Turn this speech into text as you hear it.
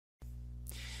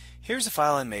Here's a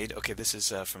file I made. Okay, this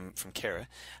is from Kara.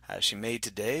 She made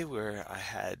today where I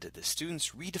had the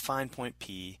students redefine point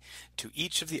P to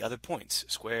each of the other points,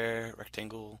 square,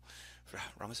 rectangle,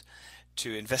 rhombus,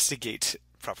 to investigate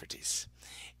properties.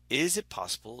 Is it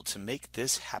possible to make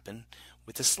this happen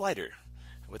with a slider,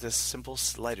 with a simple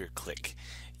slider click?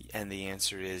 And the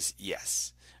answer is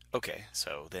yes. Okay,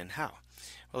 so then how?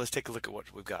 Well, let's take a look at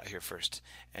what we've got here first.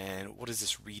 And what does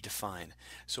this redefine?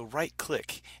 So right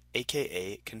click,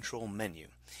 aka control menu.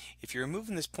 If you're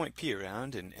moving this point P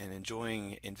around and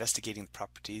enjoying investigating the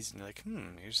properties, and you're like,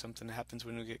 here's something that happens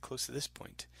when we get close to this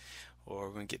point, or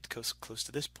when we get close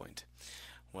to this point.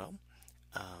 Well,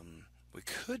 we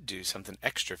could do something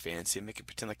extra fancy and make it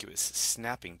pretend like it was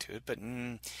snapping to it, but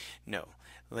no.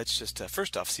 Let's just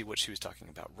first off see what she was talking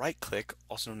about. Right click,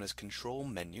 also known as control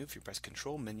menu. If you press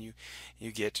control menu,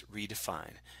 you get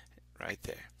redefine right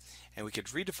there. And we could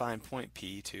redefine point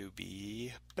P to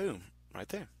be, boom, right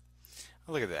there.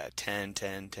 Oh, look at that, 10,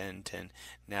 10, 10, 10.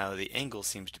 Now the angle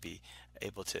seems to be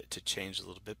able to change a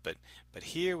little bit, but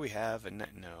here we have a,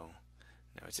 no,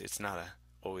 it's not a,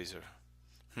 always a,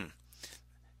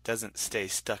 doesn't stay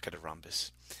stuck at a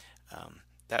rhombus.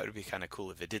 That would be kind of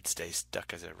cool if it did stay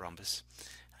stuck as a rhombus.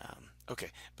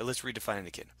 Okay, but let's redefine it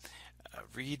again.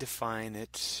 Redefine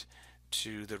it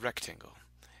to the rectangle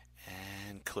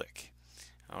and click.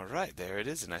 All right, there it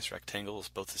is, a nice rectangle.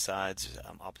 Both the sides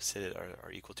opposite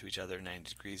are equal to each other,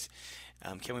 90 degrees.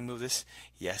 Can we move this?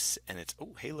 Yes, and it's,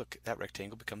 oh, hey, look, that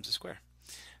rectangle becomes a square.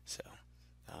 So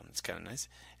it's kind of nice.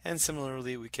 And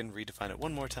similarly, we can redefine it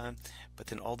one more time, but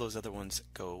then all those other ones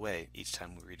go away. Each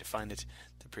time we redefine it,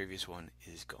 the previous one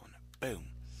is gone. Boom.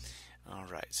 All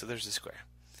right, so there's a square.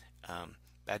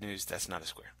 Bad news, that's not a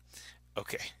square.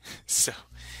 Okay, so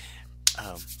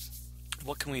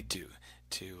what can we do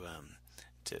to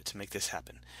make this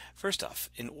happen? First off,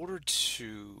 in order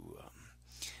to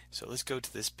so let's go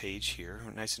to this page here,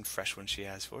 a nice and fresh one she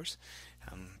has for us,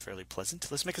 fairly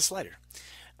pleasant. Let's make a slider.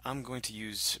 I'm going to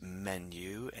use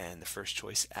menu and the first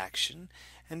choice action,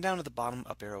 and down at the bottom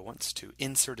up arrow once to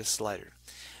insert a slider.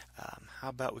 How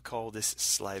about we call this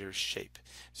slider shape?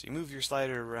 So you move your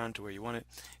slider around to where you want it,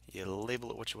 you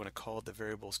label it what you want to call it, the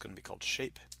variable is going to be called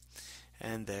shape,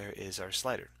 and there is our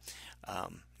slider. Now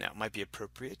it might be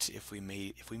appropriate if we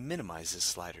minimize this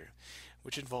slider,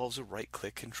 which involves a right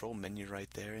click control menu right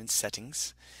there in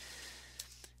settings.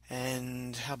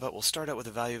 And how about we'll start out with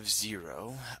a value of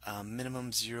 0,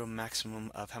 minimum 0,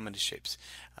 maximum of how many shapes?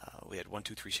 We had 1,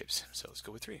 2, 3 shapes, so let's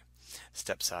go with 3.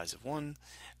 Step size of 1,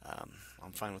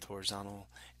 I'm fine with horizontal,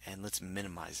 and let's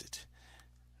minimize it.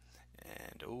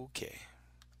 And okay.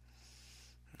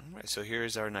 Alright, so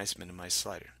here's our nice minimized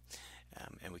slider.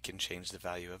 And we can change the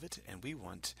value of it, and we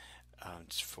want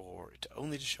for it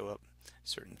only to show up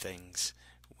certain things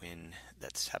when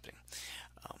that's happening.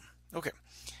 Okay,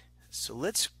 so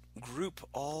let's group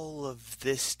all of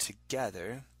this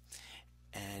together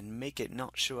and make it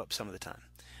not show up some of the time.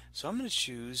 So I'm going to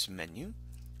choose menu,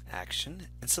 action,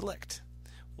 and select.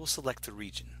 We'll select the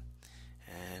region,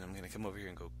 and I'm going to come over here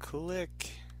and go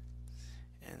click,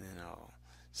 and then I'll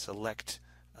select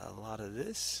a lot of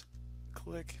this,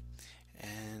 click,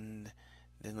 and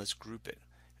then let's group it.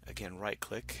 Again, right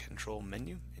click, control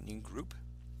menu, and you can group.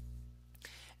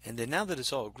 And then now that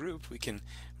it's all grouped, we can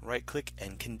right click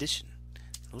and condition.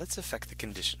 Let's affect the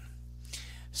condition.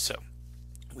 So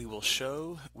we will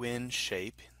show when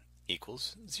shape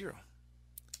equals 0.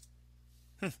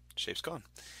 Shape's gone.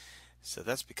 So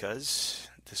that's because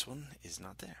this one is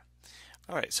not there.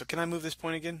 Alright, so can I move this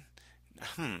point again?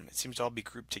 It seems to all be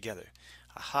grouped together.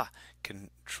 Aha!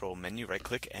 Control menu, right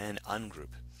click, and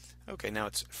ungroup. Okay, now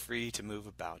it's free to move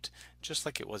about, just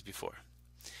like it was before.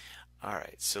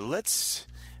 Alright, so let's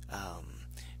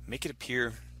make it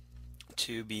appear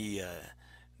to be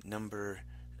number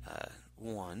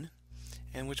 1.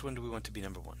 And which one do we want to be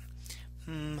number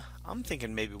 1? I'm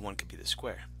thinking maybe 1 could be the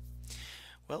square.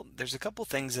 Well, there's a couple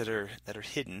things that are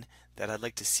hidden that I'd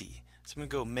like to see. So I'm going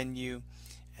to go menu,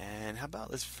 and how about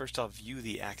let's first off view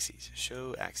the axes.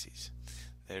 Show axes.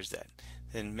 There's that.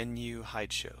 Then menu,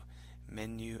 hide show.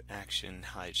 Menu, action,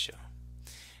 hide show.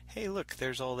 Hey, look,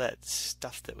 there's all that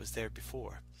stuff that was there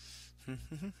before.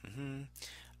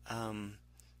 I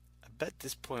bet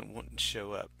this point won't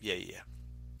show up. Yeah.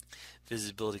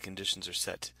 Visibility conditions are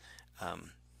set.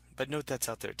 But note that's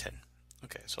out there at 10.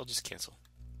 Okay, so I'll just cancel.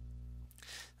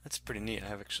 That's pretty neat.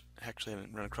 I actually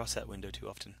haven't run across that window too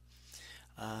often.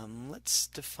 Let's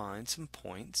define some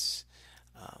points,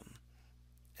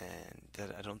 and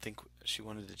that I don't think she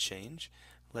wanted to change.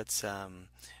 Let's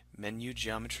menu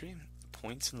geometry,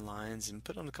 points and lines, and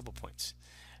put on a couple points.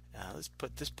 Let's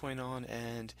put this point on,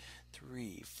 and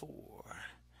 3, 4.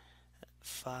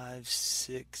 5,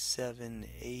 6, 7,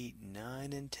 8,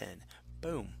 9, and 10.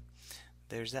 Boom.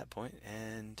 There's that point,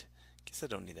 and guess I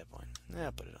don't need that point.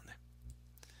 I'll put it on there.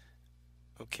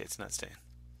 Okay, it's not staying.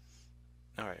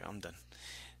 Alright, I'm done.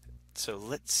 So I'm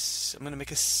going to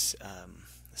make a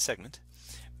segment,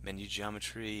 menu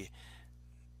geometry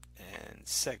and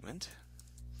segment,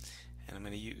 and I'm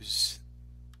going to use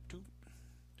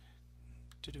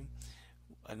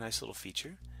a nice little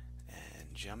feature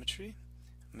and geometry.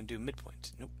 I'm going to do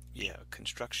midpoint. Nope. Yeah,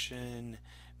 construction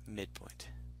midpoint.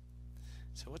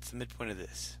 So what's the midpoint of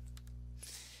this?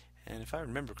 And if I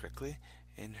remember correctly,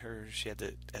 she had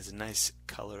it as a nice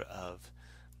color of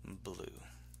blue.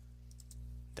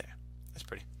 There. That's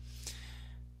pretty.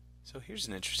 So here's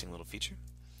an interesting little feature.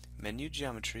 Menu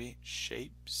geometry,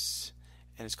 shapes,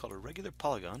 and it's called a regular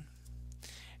polygon.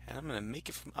 And I'm going to make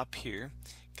it from up here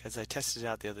because I tested it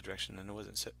out the other direction and I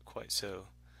wasn't quite so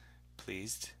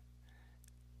pleased,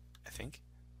 I think.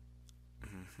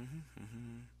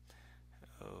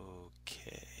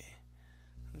 Okay.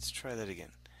 Let's try that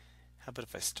again. How about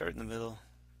if I start in the middle?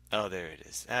 Oh, there it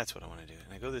is. That's what I want to do.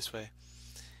 And I go this way,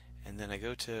 and then I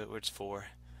go to where it's 4.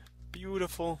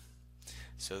 Beautiful.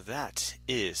 So that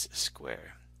is a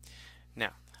square.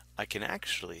 Now, I can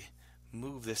actually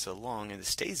move this along and it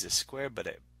stays a square, but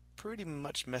it pretty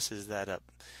much messes that up.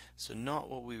 So not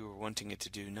what we were wanting it to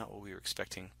do, not what we were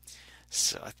expecting.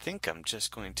 So I think I'm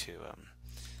just going to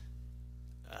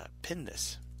pin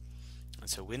this. And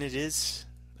so when it is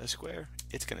a square,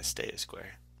 it's going to stay a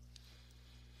square.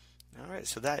 Alright,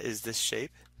 so that is this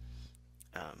shape.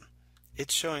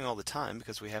 It's showing all the time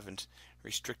because we haven't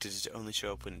restricted it to only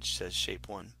show up when it says shape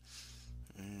 1.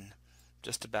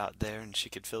 Just about there, and she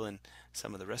could fill in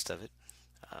some of the rest of it.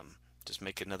 Just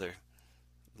make another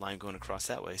line going across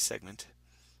that way, segment,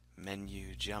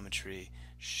 menu, geometry,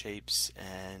 shapes,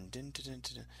 and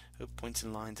points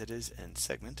and lines it is, and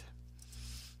segment.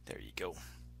 There you go.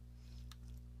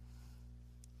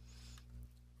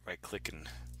 Right click and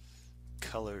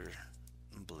color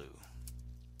blue.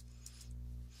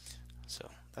 So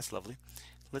that's lovely.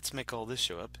 Let's make all this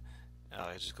show up.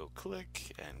 I just go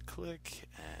click and click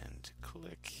and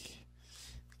click,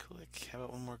 click. How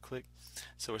about one more click?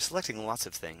 So we're selecting lots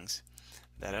of things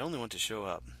that I only want to show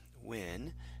up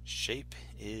when shape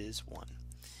is 1.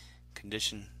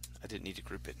 Condition, I didn't need to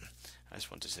group it. I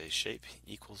just want to say shape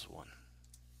equals 1.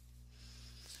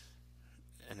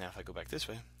 And now if I go back this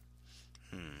way,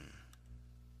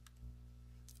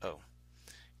 oh,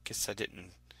 guess I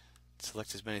didn't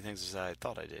select as many things as I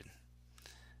thought I did.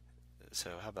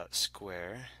 So how about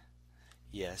square?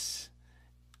 Yes.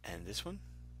 And this one?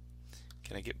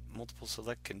 Can I get multiple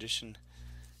select condition?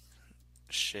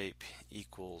 Shape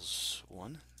equals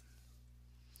 1.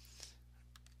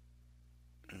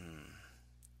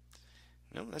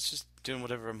 No, that's just doing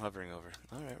whatever I'm hovering over.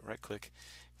 Alright, right click,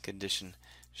 condition,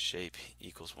 shape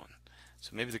equals 1.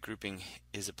 So maybe the grouping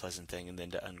is a pleasant thing, and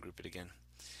then to ungroup it again.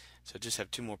 So just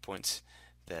have 2 more points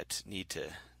that need to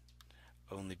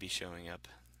only be showing up.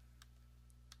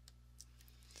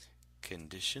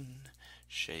 Condition,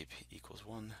 shape equals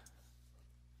 1.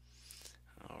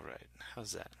 Alright,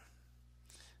 how's that?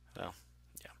 Well,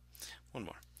 yeah, one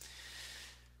more.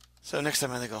 So next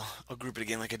time I think I'll group it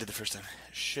again like I did the first time.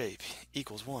 Shape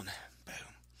equals 1. Boom.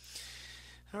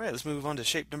 Alright, let's move on to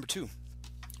shape number 2.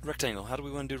 Rectangle. How do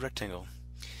we want to do rectangle?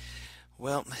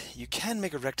 Well, you can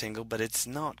make a rectangle, but it's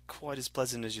not quite as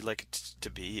pleasant as you'd like it to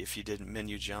be if you did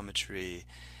menu, geometry,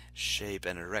 shape,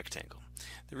 and a rectangle.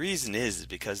 The reason is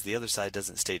because the other side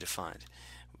doesn't stay defined.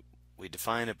 We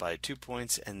define it by 2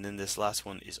 points, and then this last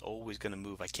one is always going to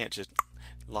move. I can't just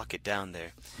lock it down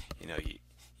there. You know,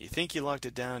 you think you locked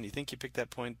it down, you think you picked that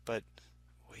point, but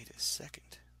wait a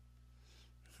second.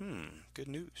 Good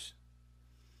news.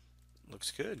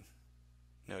 Looks good.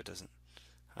 No, it doesn't.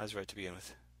 I was right to begin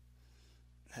with.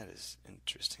 That is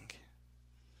interesting.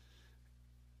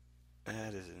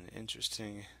 That is an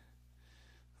interesting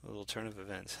little turn of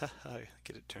events. I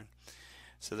get it turn.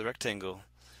 So the rectangle,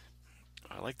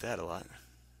 I like that a lot.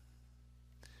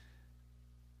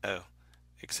 Oh,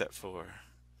 except for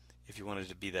if you wanted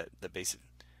to be the basic.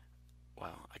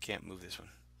 Wow, I can't move this one.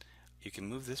 You can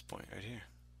move this point right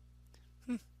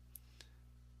here.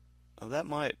 Well, that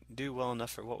might do well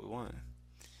enough for what we want.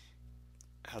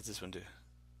 How's this one do?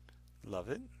 Love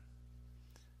it.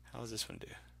 How's this one do?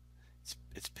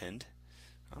 It's pinned.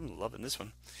 I'm loving this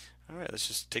one. Alright, let's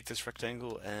just take this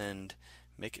rectangle and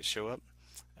make it show up.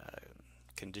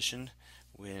 Condition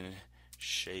when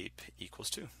shape equals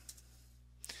 2.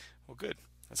 Well, good.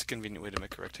 That's a convenient way to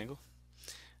make a rectangle.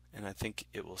 And I think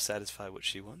it will satisfy what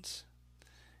she wants.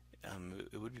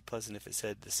 It would be pleasant if it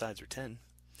said the sides were 10.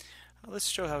 Let's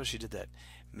show how she did that.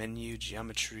 menu,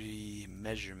 geometry,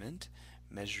 measurement,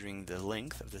 measuring the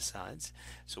length of the sides.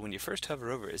 So when you first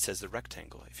hover over it, it says the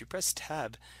rectangle. If you press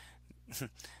tab,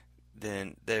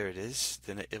 then there it is.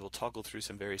 Then it will toggle through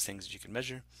some various things that you can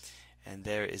measure, and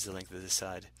there is the length of the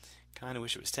side. Kind of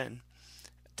wish it was 10.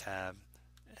 Tab,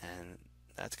 and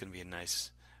that's going to be a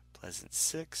nice pleasant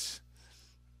 6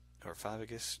 or 5, I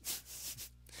guess.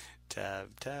 Tab,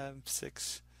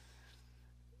 6.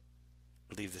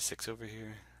 Leave the 6 over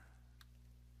here,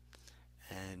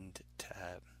 and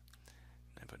tab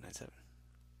 9.97.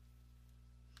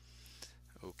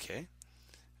 Okay,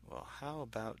 well, how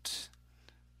about,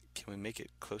 can we make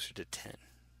it closer to 10?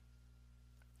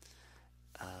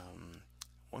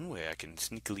 One way I can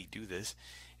sneakily do this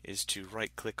is to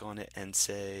right click on it and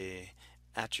say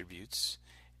attributes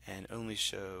and only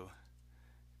show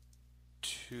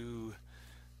 2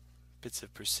 bits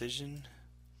of precision.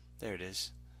 There it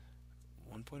is.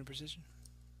 1 point of precision?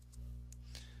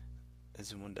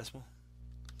 As in 1 decimal?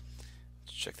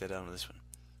 Let's check that out on this one.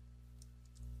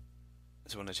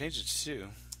 So when I change it to 2,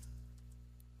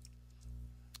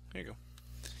 there you go.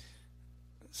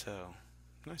 So,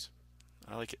 nice.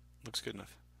 I like it. Looks good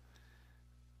enough.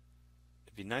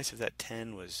 It'd be nice if that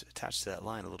 10 was attached to that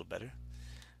line a little better.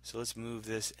 So let's move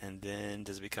this, and then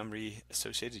does it become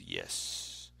reassociated?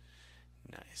 Yes.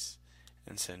 Nice.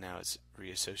 And so now it's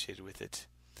reassociated with it.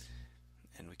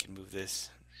 And we can move this.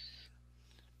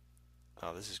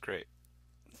 Oh, this is great.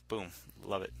 Boom.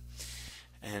 Love it.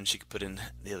 And she could put in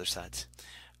the other sides.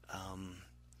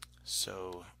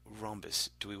 So, rhombus.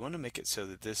 Do we want to make it so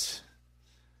that this...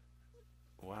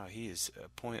 Wow, he is a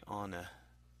point on a...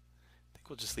 I think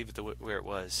we'll just leave it where it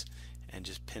was and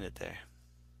just pin it there.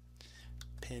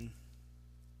 Pin.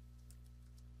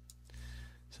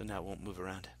 So now it won't move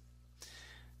around.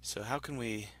 So how can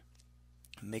we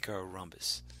make our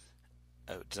rhombus?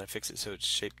 Oh, did I fix it so it's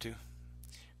shaped too?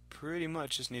 Pretty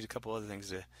much just need a couple other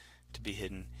things to be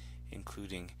hidden,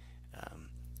 including,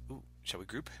 shall we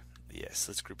group? Yes,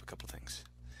 let's group a couple things.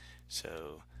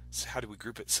 So how do we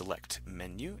group it? Select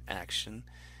menu, action,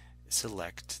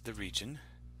 select the region,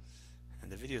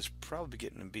 and the video is probably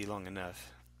getting to be long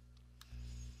enough.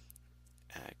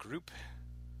 Group,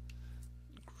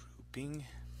 grouping,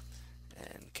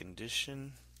 and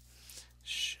condition,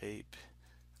 shape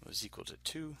was equal to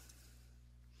 2.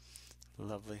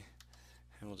 Lovely.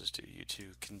 And we'll just do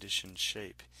U2 condition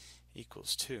shape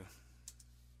equals 2.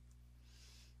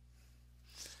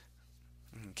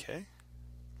 Okay.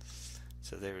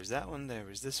 So there is that one, there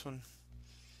is this one,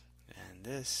 and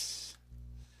this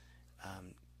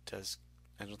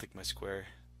I don't think my square,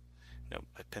 no,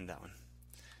 I pinned that one.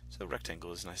 So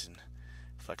rectangle is nice and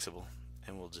flexible,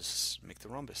 and we'll just make the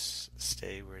rhombus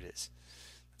stay where it is.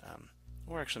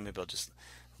 Or actually maybe I'll just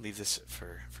leave this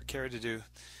for Kara to do.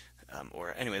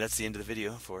 Or anyway, that's the end of the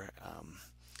video for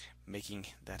making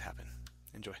that happen.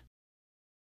 Enjoy.